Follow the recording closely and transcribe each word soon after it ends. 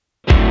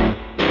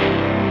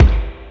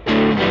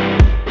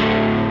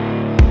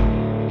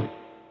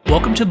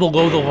Welcome to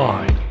Below the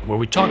Line, where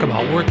we talk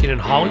about working in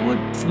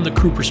Hollywood from the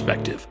crew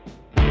perspective.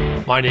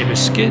 My name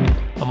is Skid.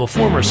 I'm a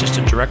former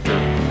assistant director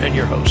and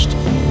your host.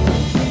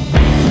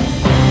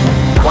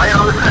 Quiet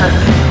on the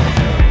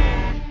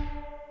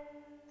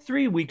set.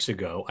 3 weeks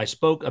ago, I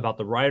spoke about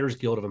the Writers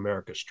Guild of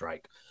America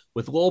strike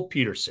with Lowell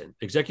Peterson,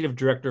 executive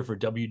director for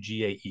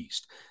WGA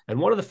East.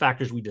 And one of the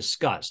factors we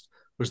discussed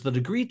was the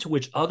degree to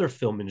which other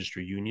film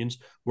industry unions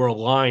were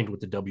aligned with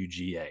the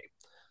WGA.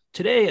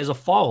 Today, as a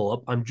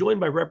follow-up, I'm joined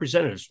by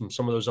representatives from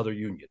some of those other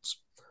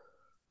unions.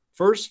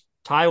 First,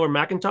 Tyler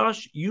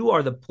McIntosh, you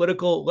are the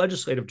political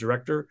legislative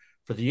director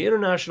for the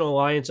International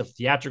Alliance of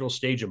Theatrical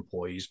Stage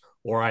Employees,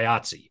 or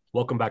IATSE.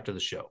 Welcome back to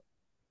the show.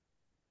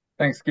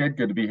 Thanks, Skid.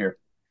 Good to be here.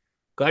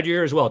 Glad you're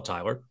here as well,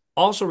 Tyler.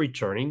 Also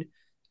returning,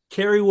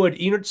 Kerri Wood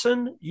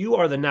Einertson, you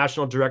are the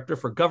National Director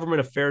for Government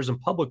Affairs and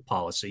Public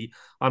Policy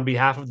on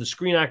behalf of the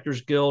Screen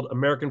Actors Guild,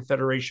 American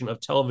Federation of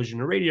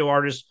Television and Radio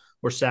Artists,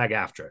 or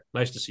SAG-AFTRA.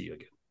 Nice to see you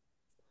again.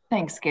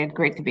 Thanks, Skid.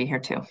 Great to be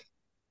here, too.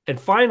 And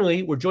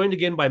finally, we're joined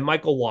again by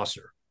Michael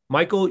Wasser.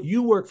 Michael,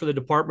 you work for the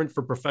Department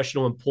for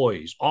Professional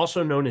Employees,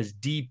 also known as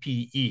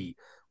DPE,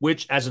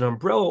 which as an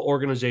umbrella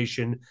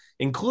organization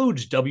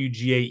includes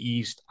WGA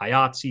East,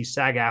 IATSE,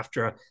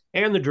 SAG-AFTRA,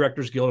 and the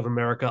Directors Guild of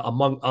America,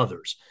 among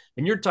others.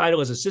 And your title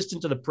is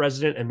Assistant to the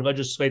President and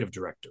Legislative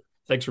Director.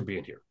 Thanks for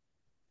being here.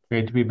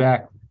 Great to be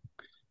back.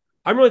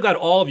 I'm really glad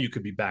all of you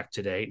could be back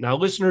today. Now,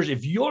 listeners,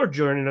 if you're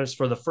joining us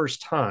for the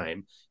first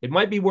time, it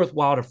might be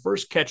worthwhile to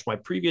first catch my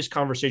previous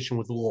conversation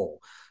with Lowell,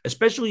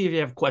 especially if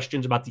you have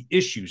questions about the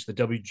issues the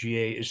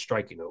WGA is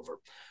striking over.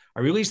 I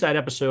released that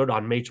episode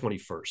on May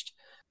 21st.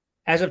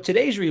 As of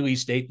today's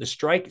release date, the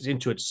strike is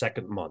into its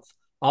second month.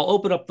 I'll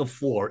open up the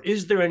floor.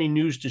 Is there any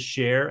news to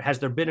share? Has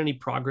there been any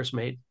progress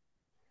made?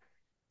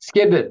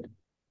 Skid, the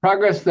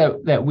progress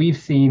that we've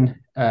seen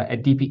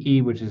at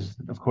DPE, which is,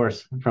 of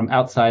course, from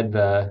outside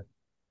the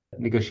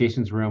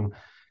negotiations room,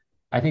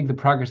 I think the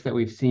progress that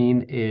we've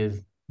seen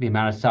is the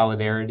amount of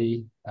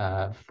solidarity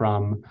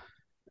from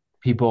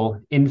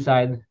people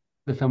inside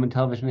the film and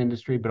television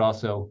industry, but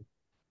also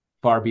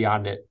far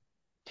beyond it.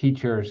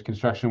 Teachers,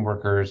 construction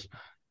workers,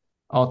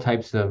 all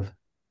types of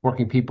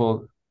working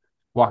people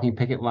walking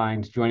picket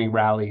lines, joining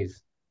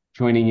rallies,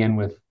 joining in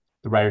with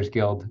the Writers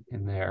Guild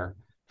in their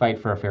fight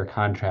for a fair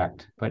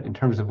contract. But in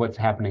terms of what's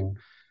happening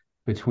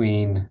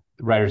between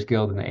the Writers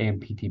Guild and the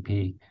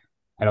AMPTP,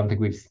 I don't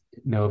think we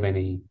know of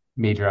any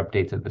major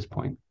updates at this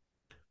point.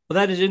 Well,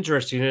 that is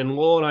interesting. And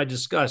Lowell and I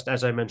discussed,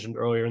 as I mentioned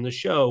earlier in the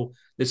show,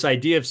 this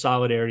idea of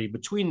solidarity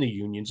between the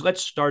unions.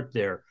 Let's start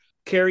there.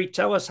 Kerri,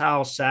 tell us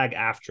how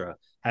SAG-AFTRA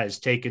has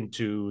taken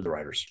to the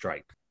writers'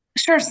 strike.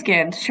 Sure,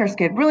 Skid.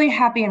 Really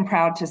happy and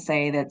proud to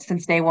say that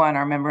since day one,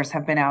 our members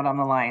have been out on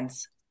the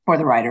lines for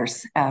the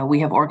writers. We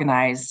have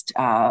organized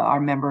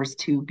our members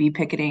to be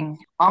picketing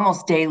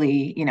almost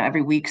daily,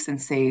 every week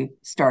since they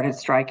started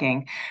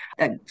striking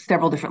at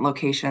several different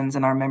locations.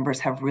 And our members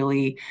have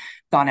really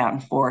gone out in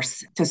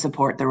force to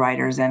support the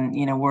writers. And,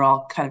 we're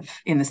all kind of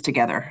in this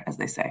together, as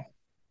they say.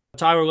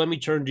 Tyler, let me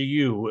turn to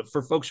you.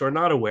 For folks who are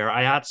not aware,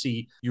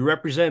 IATSE, you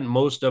represent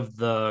most of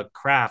the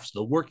crafts,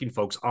 the working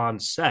folks on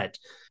set.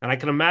 And I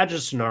can imagine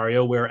a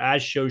scenario where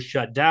as shows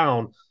shut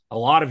down, a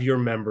lot of your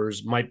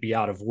members might be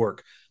out of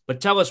work. But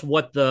tell us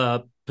what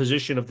the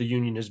position of the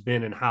union has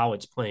been and how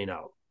it's playing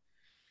out.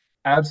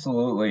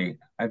 Absolutely.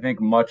 I think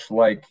much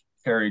like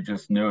Kerri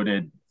just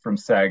noted from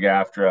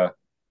SAG-AFTRA,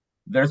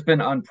 there's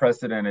been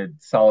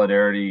unprecedented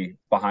solidarity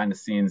behind the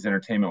scenes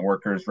entertainment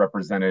workers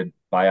represented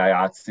by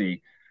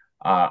IATSE.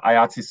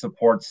 IATSE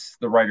supports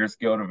the Writers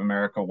Guild of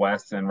America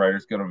West and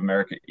Writers Guild of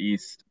America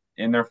East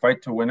in their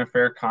fight to win a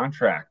fair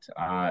contract.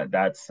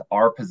 That's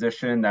our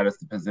position. That is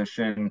the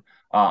position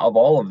of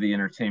all of the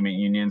entertainment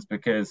unions,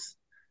 because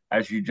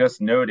as you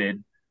just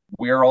noted,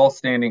 we are all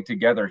standing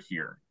together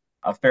here.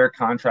 A fair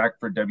contract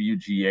for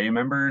WGA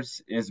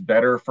members is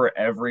better for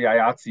every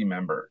IATSE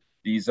member.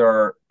 These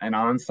are an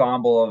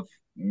ensemble of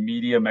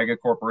media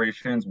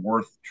megacorporations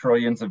worth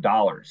trillions of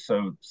dollars.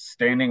 So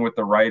standing with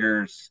the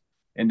writers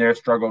in their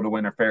struggle to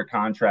win a fair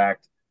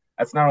contract,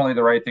 that's not only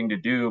the right thing to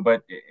do,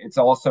 but it's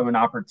also an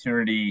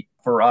opportunity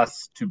for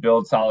us to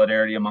build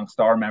solidarity amongst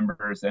our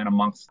members and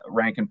amongst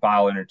rank and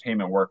file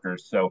entertainment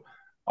workers. So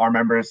our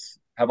members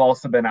have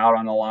also been out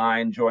on the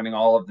line, joining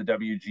all of the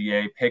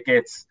WGA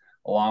pickets,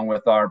 along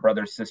with our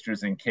brothers,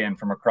 sisters, and kin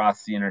from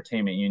across the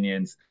entertainment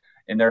unions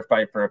in their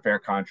fight for a fair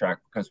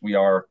contract, because we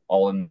are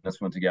all in this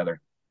one together.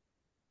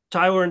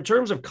 Tyler, in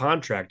terms of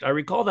contract, I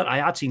recall that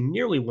IATSE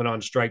nearly went on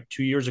strike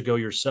 2 years ago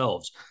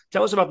yourselves.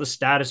 Tell us about the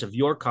status of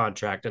your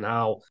contract and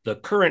how the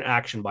current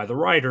action by the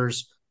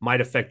writers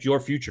might affect your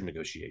future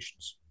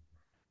negotiations.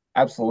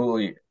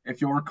 Absolutely.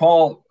 If you'll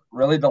recall,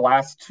 really the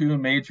last two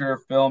major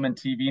film and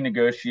TV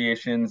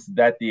negotiations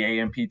that the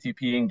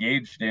AMPTP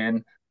engaged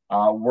in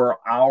were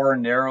our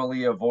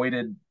narrowly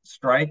avoided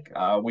strike.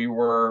 We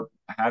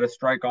had a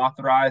strike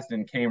authorized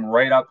and came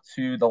right up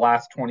to the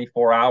last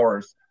 24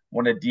 hours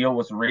when a deal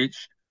was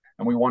reached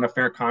and we won a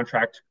fair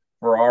contract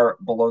for our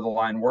below the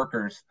line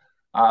workers.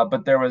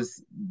 But there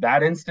was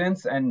that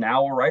instance, and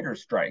now a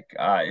writer's strike.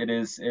 It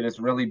is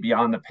really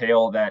beyond the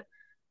pale that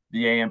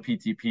the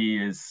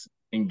AMPTP is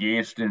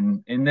engaged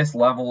in this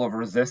level of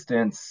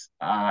resistance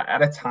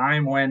at a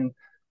time when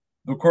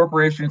the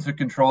corporations who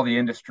control the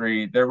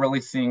industry, they're really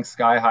seeing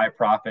sky high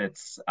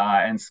profits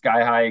and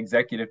sky high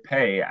executive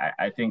pay.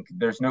 I think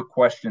there's no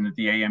question that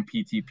the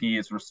AMPTP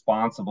is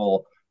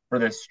responsible for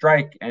this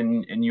strike,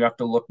 and you have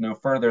to look no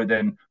further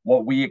than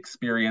what we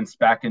experienced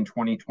back in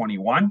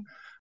 2021.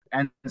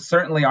 And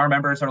certainly our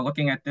members are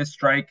looking at this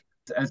strike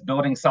as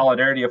building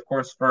solidarity, of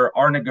course, for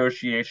our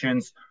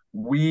negotiations.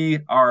 We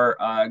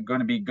are going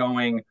to be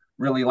going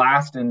really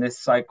last in this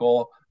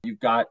cycle. You've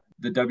got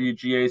the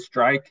WGA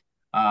strike.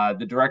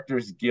 The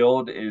Directors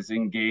Guild is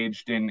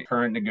engaged in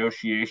current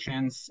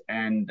negotiations.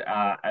 And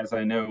as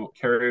I know,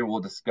 Kerri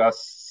will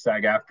discuss,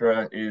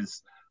 SAG-AFTRA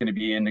is going to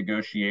be in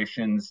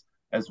negotiations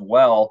as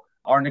well.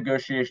 Our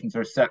negotiations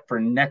are set for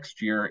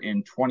next year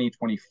in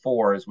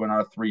 2024 is when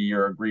our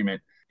 3-year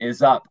agreement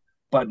is up.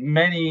 But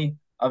many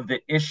of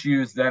the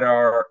issues that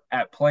are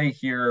at play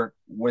here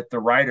with the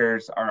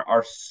writers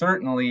are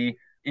certainly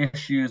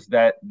issues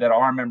that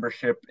our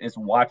membership is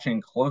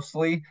watching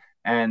closely,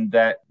 and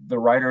that the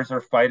writers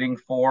are fighting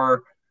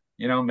for,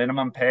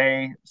 minimum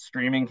pay,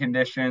 streaming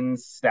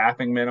conditions,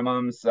 staffing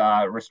minimums,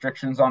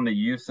 restrictions on the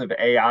use of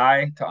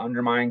AI to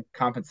undermine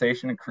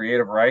compensation and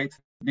creative rights.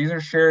 These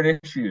are shared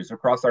issues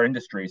across our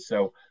industry.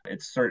 So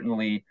it's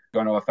certainly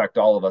going to affect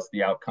all of us,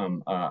 the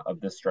outcome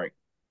of this strike.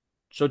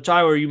 So,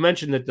 Tyler, you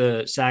mentioned that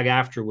the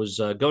SAG-AFTRA was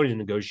going to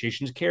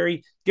negotiations.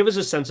 Kerri, give us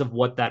a sense of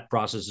what that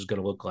process is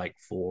going to look like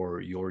for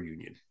your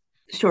union.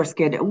 Sure,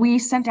 Skid. We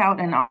sent out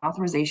an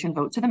authorization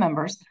vote to the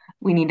members.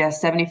 We need a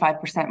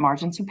 75%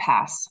 margin to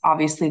pass.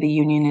 Obviously, the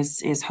union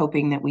is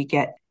hoping that we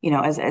get,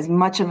 as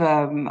much of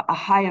a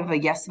high of a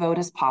yes vote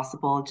as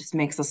possible. It just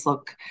makes us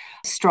look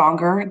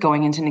stronger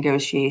going into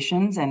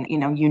negotiations and,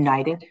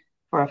 united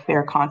for a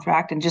fair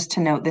contract. And just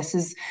to note, this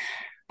is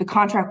the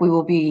contract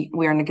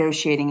we are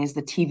negotiating is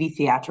the TV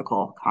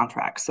theatrical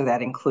contract. So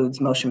that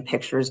includes motion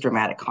pictures,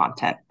 dramatic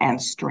content,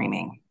 and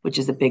streaming, which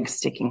is a big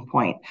sticking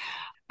point.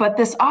 But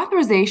this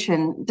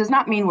authorization does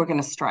not mean we're going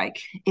to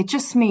strike. It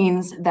just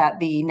means that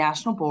the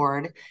national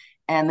board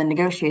and the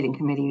negotiating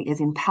committee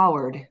is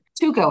empowered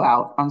to go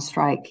out on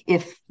strike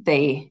if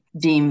they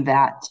deem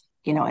that,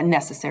 a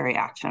necessary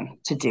action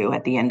to do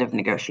at the end of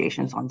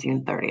negotiations on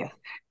June 30th.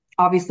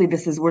 Obviously,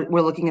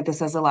 we're looking at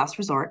this as a last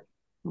resort.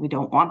 We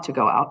don't want to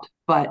go out.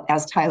 But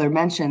as Tyler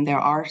mentioned, there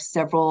are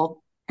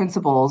several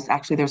principles.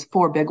 Actually, there's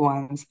 4 big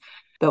ones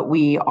that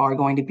we are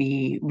going to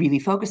be really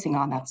focusing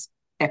on. That's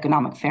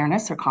economic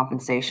fairness or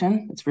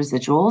compensation. It's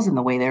residuals and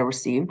the way they're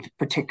received,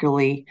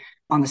 particularly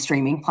on the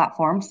streaming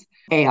platforms.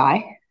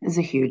 AI is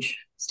a huge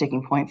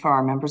sticking point for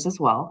our members as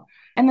well.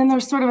 And then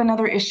there's sort of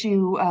another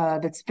issue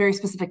that's very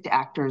specific to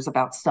actors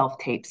about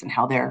self-tapes and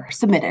how they're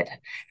submitted.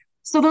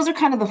 So those are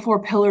kind of the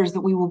 4 pillars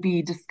that we will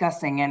be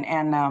discussing.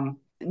 And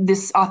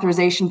this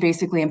authorization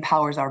basically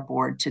empowers our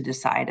board to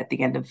decide at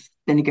the end of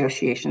the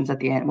negotiations, at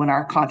the end when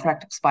our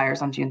contract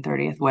expires on June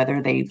 30th,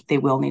 whether they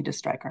will need to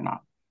strike or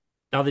not.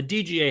 Now, the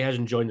DGA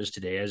hasn't joined us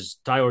today. As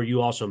Tyler,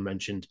 you also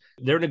mentioned,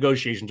 their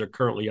negotiations are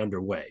currently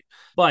underway.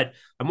 But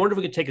I'm wondering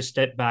if we could take a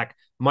step back.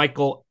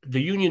 Michael,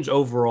 the unions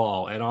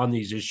overall and on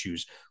these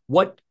issues,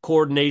 what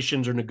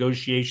coordinations or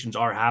negotiations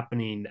are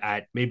happening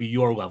at maybe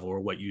your level or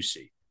what you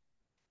see?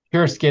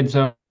 Sure, Skid.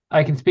 So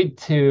I can speak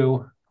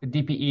to the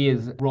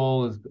DPE's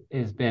role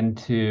has been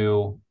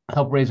to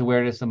help raise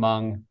awareness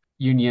among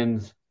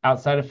unions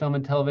outside of film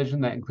and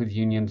television. That includes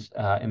unions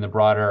in the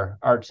broader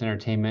arts,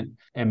 entertainment,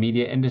 and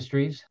media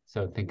industries.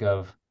 So think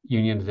of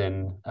unions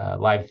in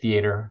live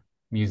theater,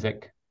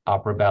 music,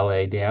 opera,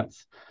 ballet,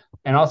 dance,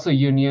 and also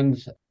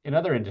unions in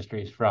other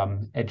industries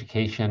from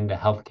education to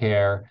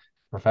healthcare,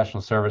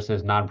 professional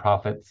services,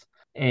 nonprofits.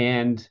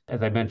 And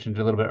as I mentioned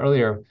a little bit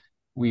earlier,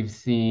 we've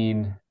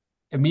seen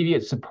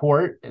immediate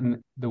support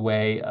in the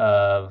way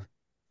of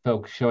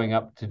folks showing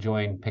up to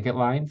join picket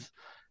lines.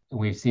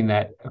 We've seen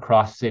that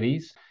across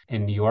cities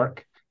in New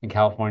York, in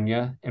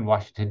California, in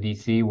Washington,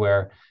 D.C.,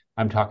 where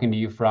I'm talking to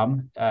you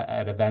from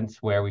at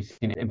events where we've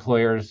seen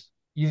employers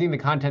using the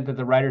content that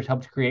the writers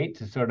helped create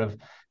to sort of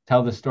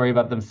tell the story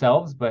about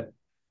themselves, but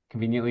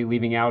conveniently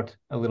leaving out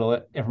a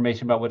little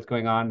information about what's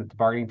going on at the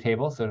bargaining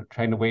table. So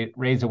trying to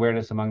raise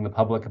awareness among the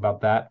public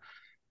about that.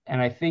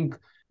 And I think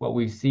what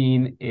we've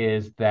seen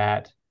is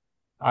that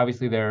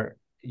obviously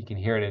you can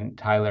hear it in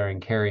Tyler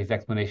and Kerri's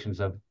explanations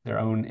of their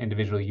own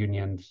individual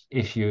unions'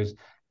 issues.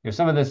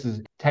 Some of this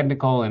is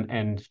technical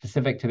and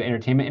specific to the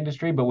entertainment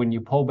industry, but when you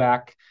pull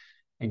back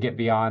and get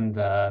beyond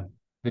the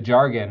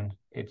jargon,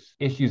 it's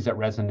issues that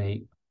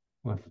resonate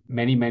with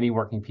many, many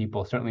working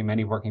people, certainly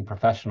many working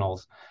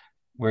professionals.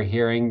 We're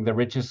hearing the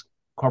richest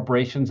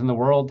corporations in the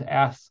world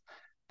ask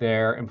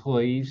their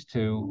employees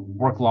to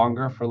work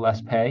longer for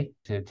less pay,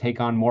 to take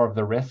on more of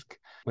the risk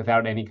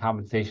without any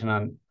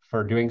compensation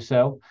for doing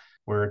so.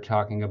 We're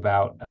talking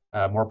about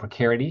more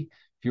precarity,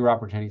 fewer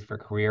opportunities for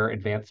career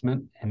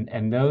advancement.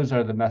 And those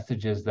are the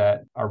messages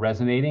that are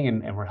resonating,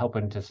 and we're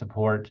helping to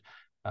support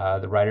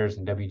the writers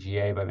and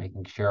WGA by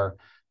making sure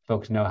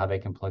folks know how they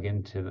can plug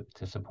into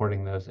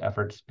supporting those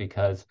efforts,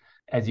 because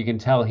as you can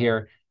tell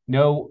here,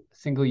 no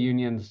single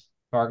union's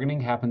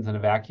bargaining happens in a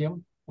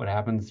vacuum. What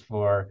happens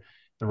for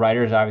the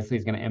writers obviously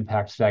is going to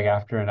impact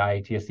SAG-AFTRA and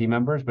IATSE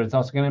members, but it's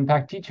also going to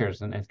impact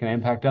teachers, and it's going to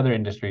impact other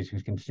industries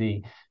who can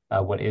see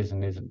what is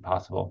and isn't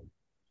possible.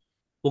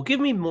 Well, give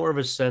me more of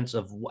a sense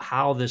of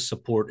how this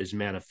support is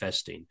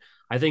manifesting.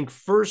 I think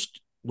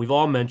first, we've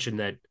all mentioned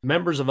that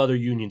members of other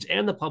unions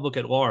and the public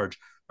at large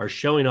are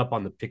showing up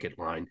on the picket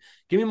line.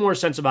 Give me more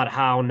sense about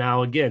how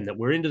now, again, that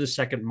we're into the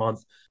second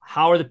month,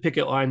 how are the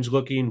picket lines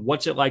looking?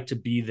 What's it like to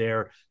be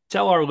there?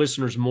 Tell our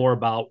listeners more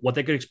about what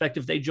they could expect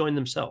if they join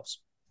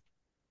themselves.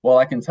 Well,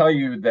 I can tell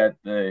you that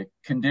the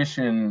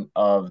condition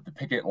of the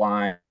picket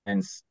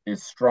lines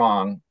is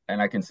strong,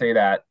 and I can say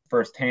that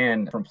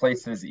firsthand from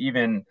places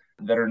even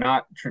that are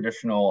not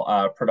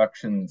traditional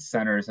production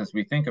centers as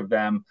we think of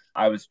them.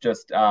 I was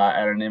just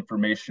at an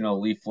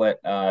informational leaflet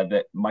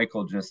that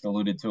Michael just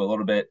alluded to a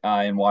little bit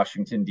in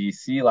Washington,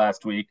 D.C.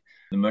 last week.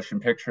 The Motion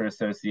Picture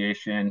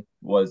Association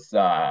was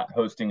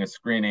hosting a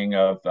screening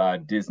of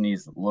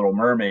Disney's Little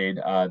Mermaid,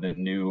 the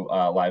new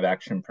live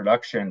action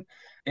production,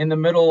 in the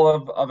middle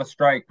of a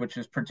strike, which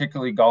is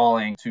particularly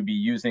galling to be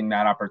using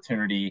that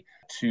opportunity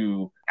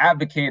to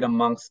advocate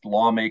amongst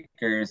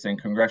lawmakers and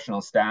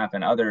congressional staff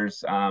and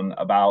others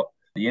about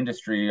the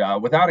industry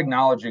without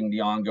acknowledging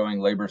the ongoing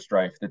labor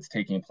strife that's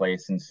taking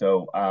place. And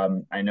so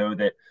I know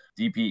that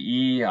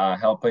DPE,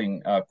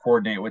 helping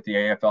coordinate with the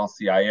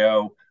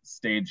AFL-CIO,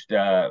 staged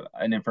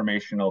an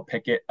informational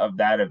picket of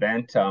that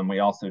event. We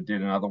also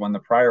did another one the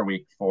prior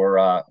week for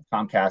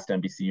Comcast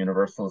NBC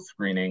Universal's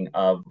screening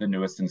of the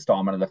newest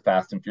installment of the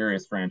Fast and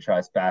Furious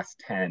franchise, Fast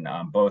 10.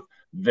 Both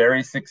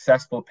very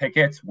successful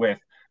pickets with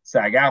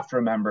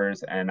SAG-AFTRA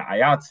members and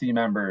IATSE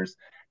members,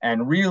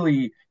 and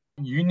really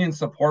union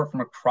support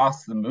from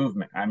across the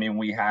movement. I mean,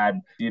 we had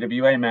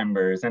DWA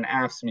members and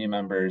AFSCME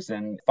members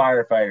and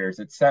firefighters,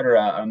 et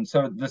cetera.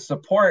 So the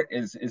support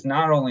is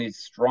not only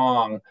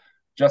strong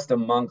just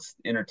amongst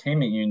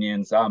entertainment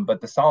unions,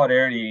 but the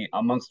solidarity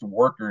amongst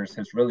workers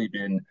has really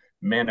been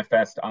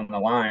manifest on the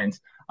lines.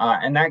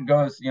 And that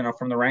goes,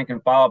 from the rank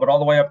and file, but all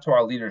the way up to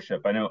our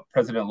leadership. I know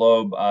President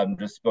Loeb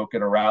just spoke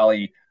at a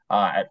rally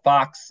at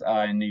Fox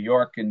in New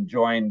York and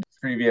joined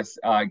previous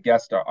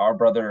guest, our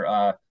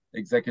brother,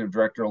 Executive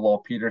Director Lowell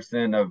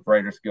Peterson of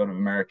Writers Guild of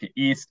America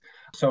East.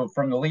 So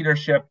from the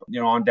leadership,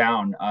 on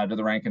down to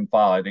the rank and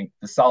file, I think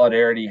the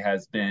solidarity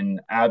has been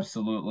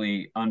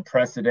absolutely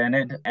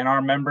unprecedented. And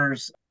our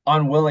members'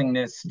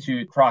 unwillingness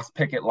to cross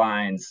picket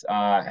lines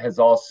has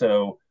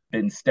also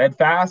been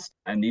steadfast.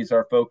 And these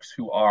are folks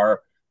who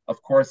are,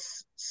 of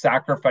course,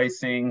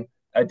 sacrificing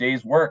a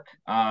day's work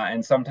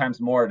and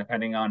sometimes more,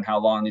 depending on how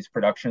long these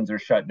productions are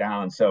shut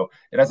down. So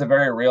it has a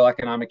very real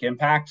economic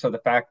impact. So the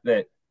fact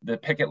that the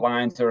picket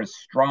lines are as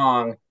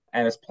strong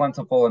and as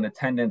plentiful in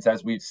attendance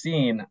as we've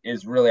seen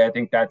is really, I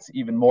think that's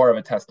even more of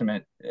a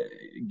testament,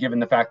 given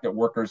the fact that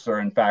workers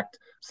are in fact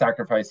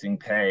sacrificing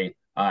pay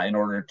in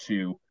order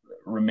to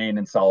remain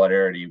in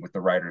solidarity with the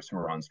writers who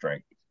are on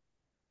strike.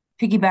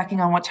 Piggybacking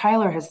on what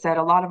Tyler has said,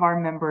 a lot of our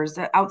members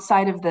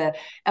outside of the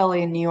LA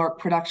and New York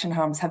production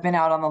homes have been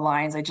out on the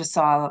lines. I just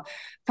saw a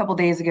couple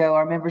days ago,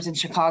 our members in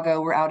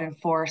Chicago were out in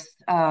force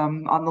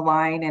on the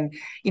line. And,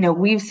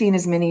 we've seen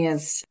as many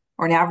as,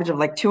 or an average of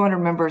like 200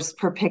 members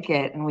per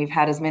picket, and we've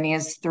had as many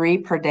as 3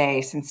 per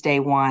day since day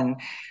one.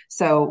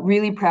 So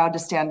really proud to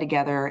stand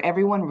together.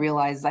 Everyone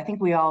realizes, I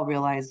think we all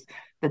realize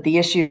that the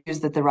issues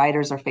that the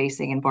writers are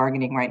facing and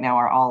bargaining right now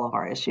are all of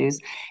our issues.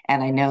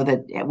 And I know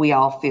that we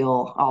all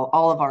feel,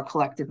 all of our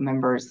collective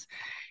members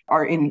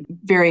are in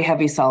very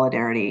heavy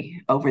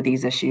solidarity over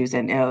these issues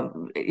and,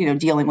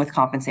 dealing with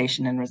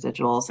compensation and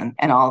residuals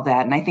and all of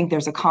that. And I think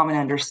there's a common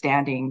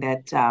understanding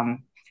that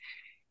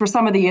for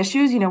some of the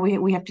issues,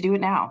 we have to do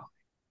it now.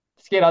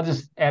 Skid, I'll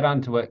just add on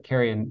to what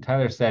Kerri and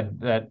Tyler said,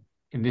 that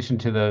in addition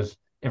to those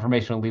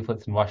informational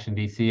leaflets in Washington,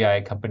 D.C., I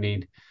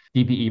accompanied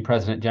DPE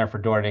President Jennifer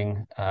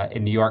Dorning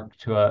in New York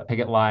to a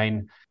picket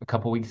line a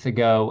couple weeks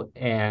ago,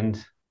 and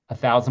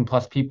 1,000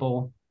 plus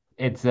people.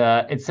 It's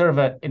sort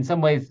of in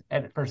some ways,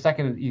 for a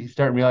second, you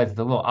start to realize it's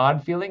a little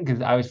odd feeling,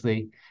 because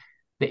obviously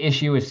the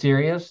issue is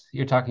serious.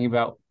 You're talking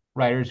about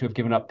writers who have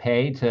given up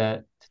pay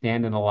to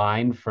stand in a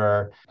line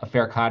for a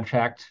fair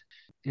contract.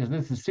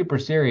 This is super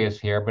serious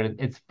here, but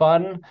it's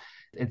fun.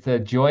 It's a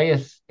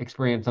joyous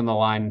experience on the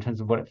line in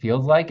terms of what it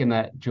feels like. And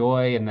that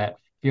joy and that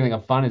feeling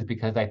of fun is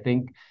because I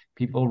think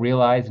people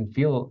realize and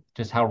feel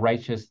just how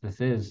righteous this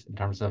is in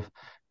terms of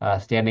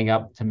standing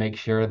up to make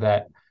sure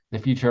that the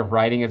future of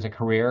writing as a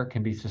career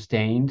can be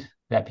sustained,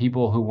 that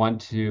people who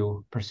want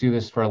to pursue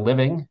this for a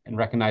living and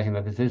recognizing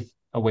that this is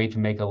a way to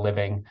make a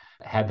living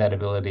have that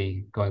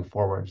ability going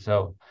forward.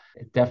 So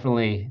it's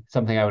definitely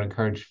something I would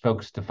encourage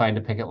folks to find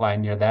a picket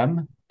line near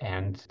them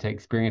and to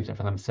experience it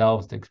for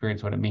themselves, to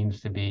experience what it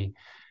means to be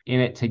in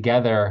it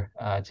together,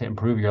 to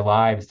improve your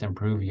lives, to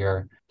improve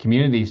your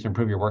communities, to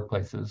improve your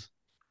workplaces.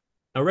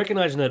 Now,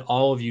 recognizing that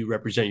all of you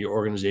represent your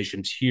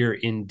organizations here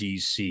in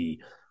DC,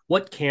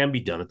 what can be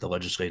done at the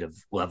legislative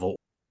level?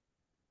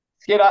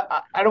 Skid,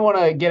 I don't want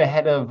to get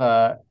ahead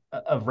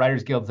of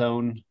Writers Guild's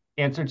own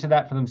answer to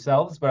that for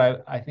themselves,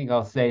 but I think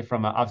I'll say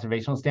from an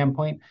observational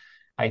standpoint,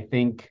 I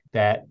think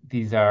that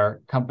these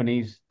are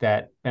companies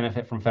that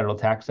benefit from federal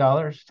tax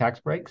dollars, tax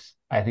breaks.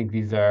 I think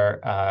these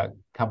are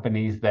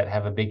companies that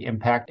have a big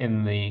impact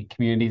in the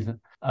communities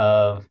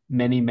of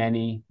many,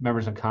 many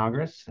members of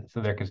Congress, so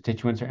their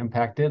constituents are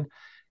impacted.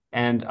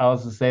 And I'll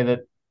also say that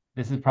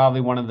this is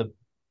probably one of the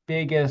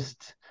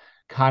biggest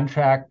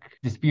contract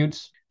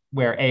disputes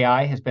where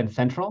AI has been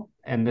central.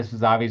 And this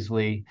is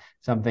obviously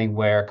something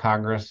where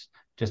Congress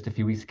just a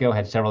few weeks ago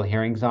had several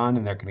hearings on,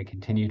 and they're going to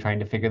continue trying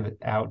to figure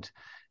out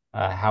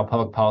how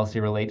public policy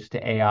relates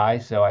to AI.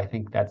 So I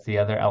think that's the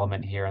other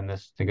element here in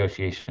this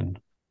negotiation.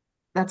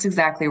 That's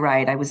exactly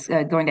right. I was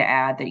going to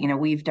add that,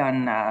 we've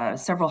done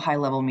several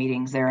high-level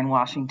meetings there in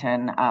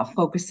Washington,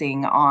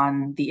 focusing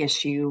on the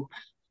issue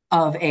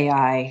of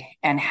AI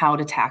and how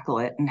to tackle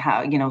it and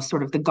how,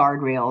 sort of the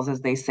guardrails, as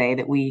they say,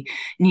 that we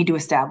need to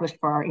establish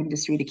for our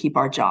industry to keep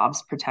our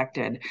jobs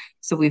protected.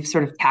 So we've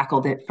sort of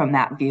tackled it from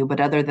that view. But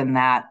other than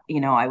that,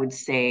 I would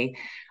say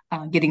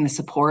getting the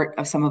support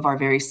of some of our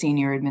very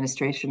senior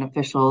administration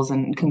officials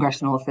and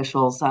congressional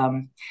officials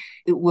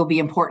it will be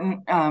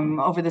important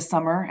over the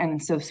summer.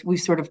 And so we've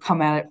sort of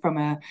come at it from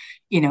a,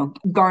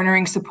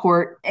 garnering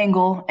support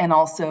angle, and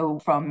also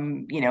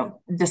from,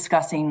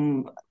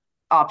 discussing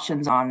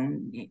options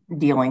on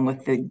dealing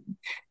with the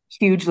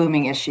huge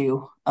looming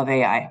issue of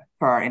AI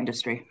for our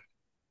industry.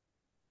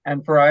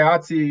 And for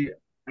IATSE,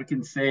 I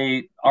can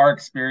say our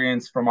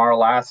experience from our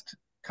last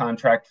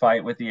contract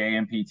fight with the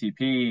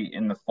AMPTP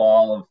in the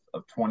fall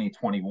of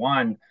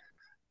 2021,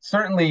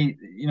 certainly,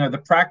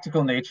 the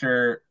practical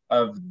nature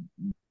of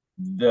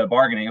the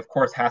bargaining, of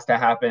course, has to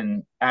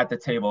happen at the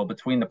table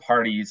between the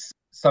parties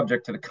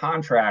subject to the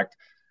contract.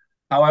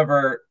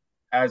 However,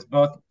 as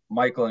both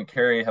Michael and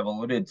Kerri have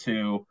alluded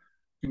to,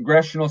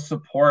 congressional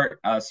support,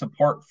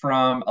 support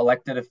from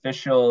elected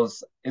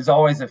officials is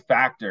always a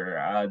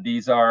factor.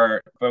 These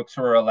are folks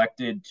who are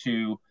elected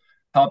to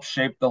help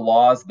shape the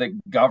laws that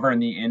govern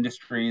the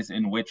industries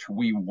in which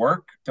we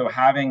work. So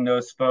having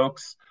those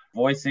folks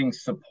voicing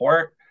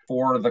support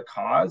for the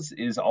cause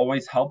is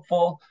always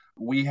helpful.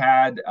 We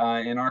had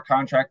in our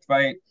contract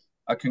fight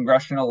a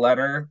congressional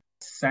letter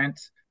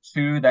sent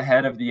to the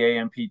head of the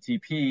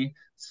AMPTP,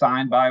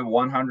 signed by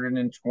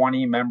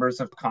 120 members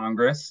of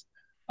Congress,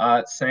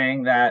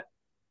 saying that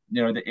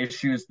the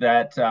issues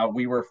that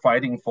we were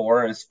fighting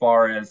for, as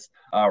far as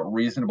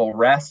reasonable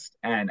rest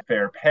and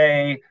fair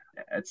pay,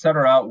 et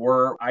cetera,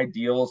 were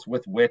ideals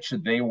with which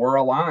they were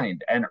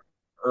aligned, and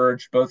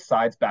urged both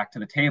sides back to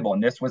the table.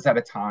 And this was at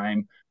a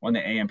time when the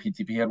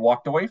AMPTP had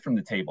walked away from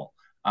the table.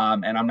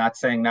 And I'm not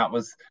saying that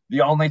was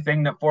the only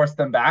thing that forced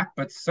them back,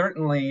 but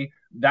certainly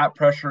that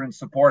pressure and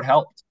support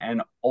helped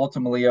and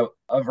ultimately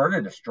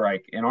averted a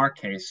strike in our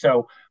case.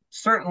 So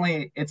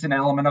certainly it's an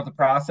element of the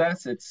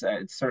process. It's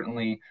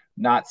certainly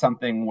not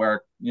something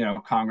where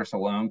Congress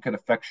alone could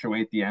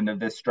effectuate the end of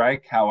this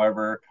strike.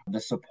 However,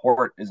 the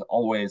support is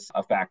always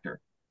a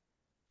factor.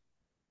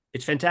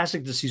 It's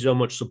fantastic to see so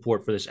much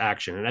support for this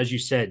action. And as you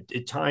said,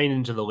 it tying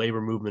into the labor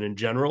movement in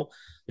general,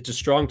 it's a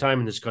strong time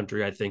in this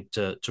country, I think,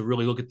 to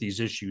really look at these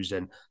issues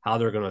and how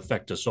they're going to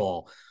affect us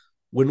all.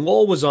 When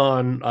Lowell was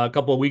on a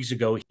couple of weeks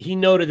ago, he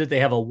noted that they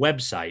have a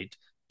website,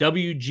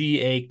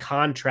 WGA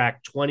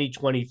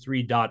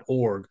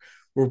contract2023.org,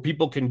 where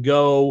people can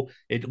go.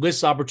 It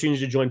lists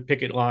opportunities to join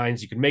picket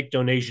lines. You can make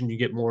donations, you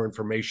get more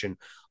information.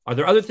 Are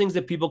there other things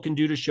that people can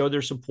do to show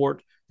their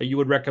support that you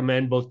would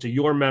recommend both to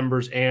your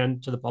members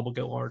and to the public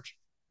at large?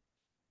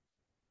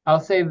 I'll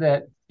say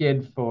that,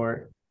 Skid,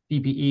 for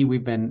DPE,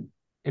 we've been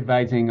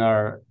advising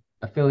our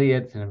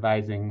affiliates and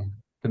advising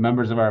the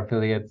members of our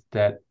affiliates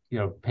that,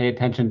 pay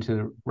attention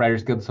to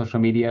Writers Guild social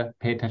media,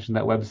 pay attention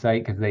to that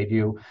website, because they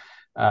do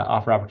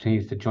offer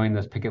opportunities to join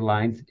those picket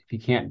lines. If you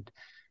can't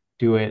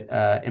do it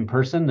in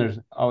person, there's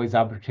always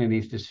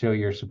opportunities to show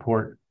your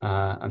support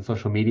on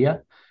social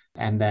media.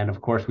 And then, of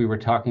course, we were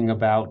talking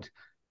about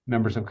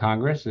members of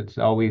Congress. It's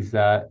always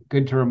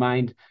good to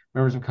remind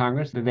members of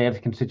Congress that they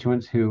have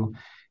constituents who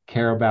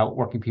care about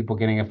working people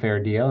getting a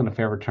fair deal and a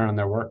fair return on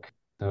their work.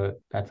 So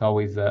that's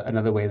always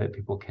another way that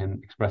people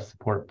can express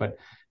support. But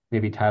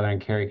maybe Tyler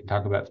and Kerri can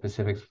talk about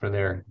specifics for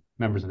their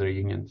members of their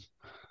unions.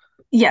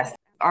 Yes.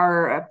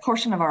 Our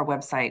portion of our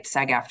website,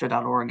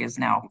 SAG-AFTRA.org, is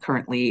now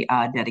currently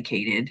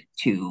dedicated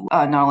to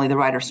not only the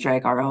writer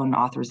strike, our own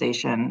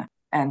authorization.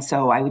 And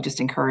so I would just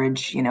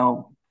encourage,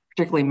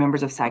 particularly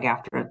members of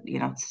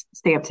SAG-AFTRA,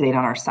 stay up to date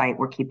on our site.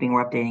 We're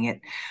updating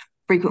it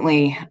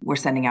frequently. We're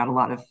sending out a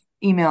lot of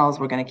emails.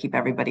 We're going to keep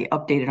everybody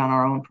updated on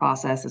our own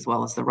process, as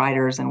well as the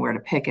writers and where to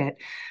picket.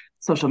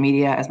 Social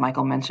media, as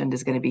Michael mentioned,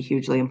 is going to be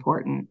hugely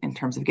important in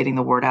terms of getting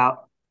the word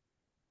out.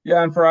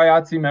 Yeah, and for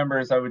IATSE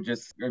members, I would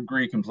just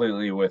agree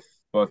completely with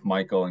both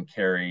Michael and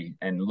Kerri,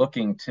 and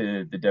looking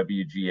to the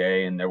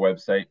WGA and their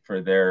website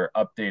for their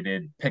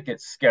updated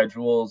picket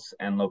schedules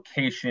and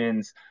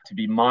locations, to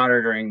be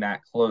monitoring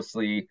that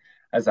closely.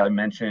 As I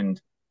mentioned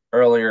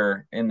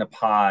earlier in the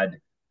pod,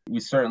 We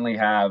certainly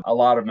have a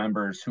lot of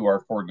members who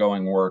are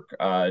foregoing work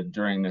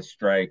during this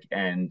strike,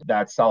 and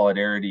that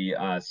solidarity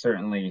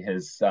certainly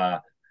has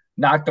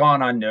not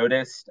gone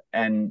unnoticed.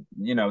 And,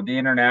 the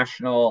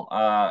international,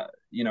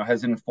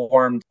 has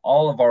informed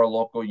all of our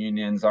local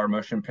unions, our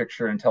motion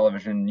picture and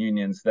television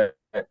unions, that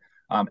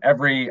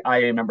every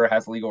IA member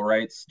has legal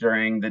rights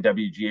during the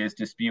WGA's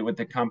dispute with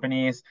the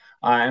companies.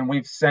 And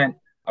we've sent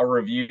a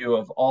review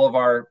of all of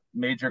our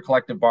major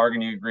collective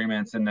bargaining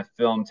agreements in the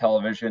film,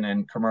 television,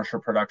 and commercial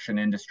production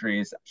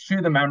industries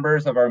to the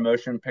members of our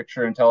motion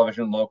picture and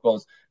television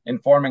locals,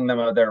 informing them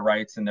of their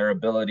rights and their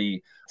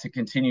ability to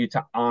continue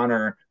to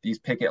honor these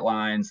picket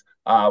lines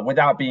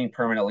without being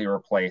permanently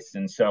replaced.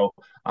 And so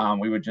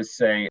we would just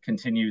say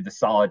continue the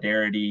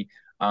solidarity,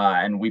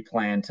 and we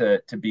plan to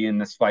be in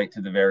this fight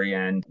to the very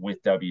end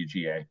with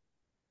WGA.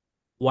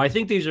 Well, I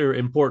think these are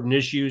important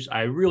issues.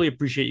 I really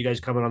appreciate you guys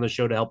coming on the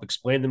show to help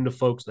explain them to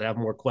folks that have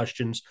more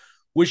questions.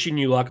 Wishing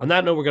you luck. On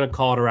that note, we're going to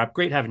call it a wrap.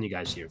 Great having you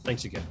guys here.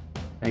 Thanks again.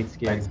 Thanks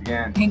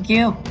again. Thank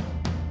you.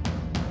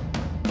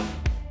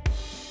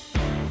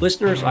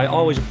 Listeners, I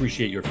always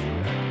appreciate your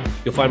feedback.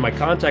 You'll find my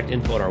contact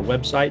info at our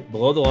website,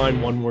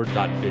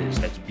 belowtheline1word.biz.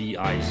 That's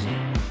B-I-Z.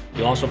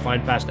 You'll also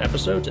find past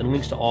episodes and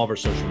links to all of our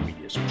social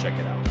media, so check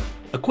it out.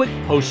 A quick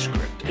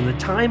postscript. In the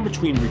time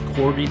between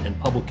recording and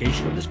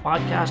publication of this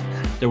podcast,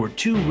 there were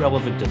two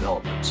relevant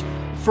developments.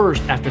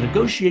 First, after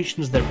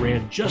negotiations that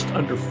ran just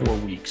under 4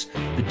 weeks,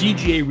 the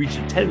DGA reached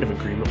a tentative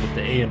agreement with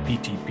the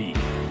AMPTP,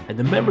 and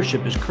the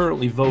membership is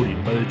currently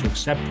voting whether to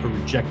accept or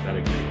reject that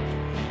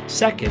agreement.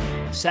 Second,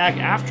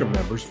 SAG-AFTRA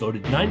members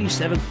voted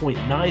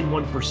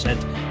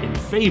 97.91% in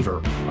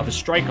favor of a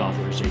strike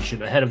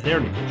authorization ahead of their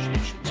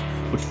negotiations,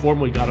 which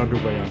formally got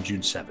underway on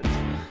June 7th.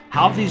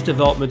 How these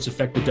developments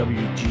affect the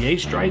WGA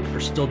strike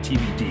are still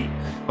TBD,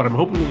 but I'm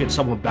hoping we'll get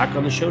someone back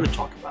on the show to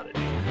talk about it.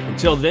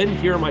 Until then,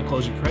 here are my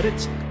closing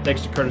credits.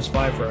 Thanks to Curtis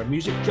Five for our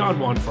music, John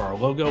Wan for our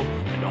logo,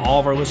 and to all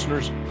of our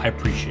listeners, I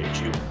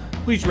appreciate you.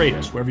 Please rate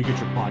us wherever you get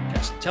your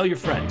podcasts and tell your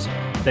friends.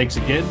 Thanks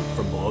again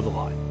from Below the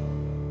Line.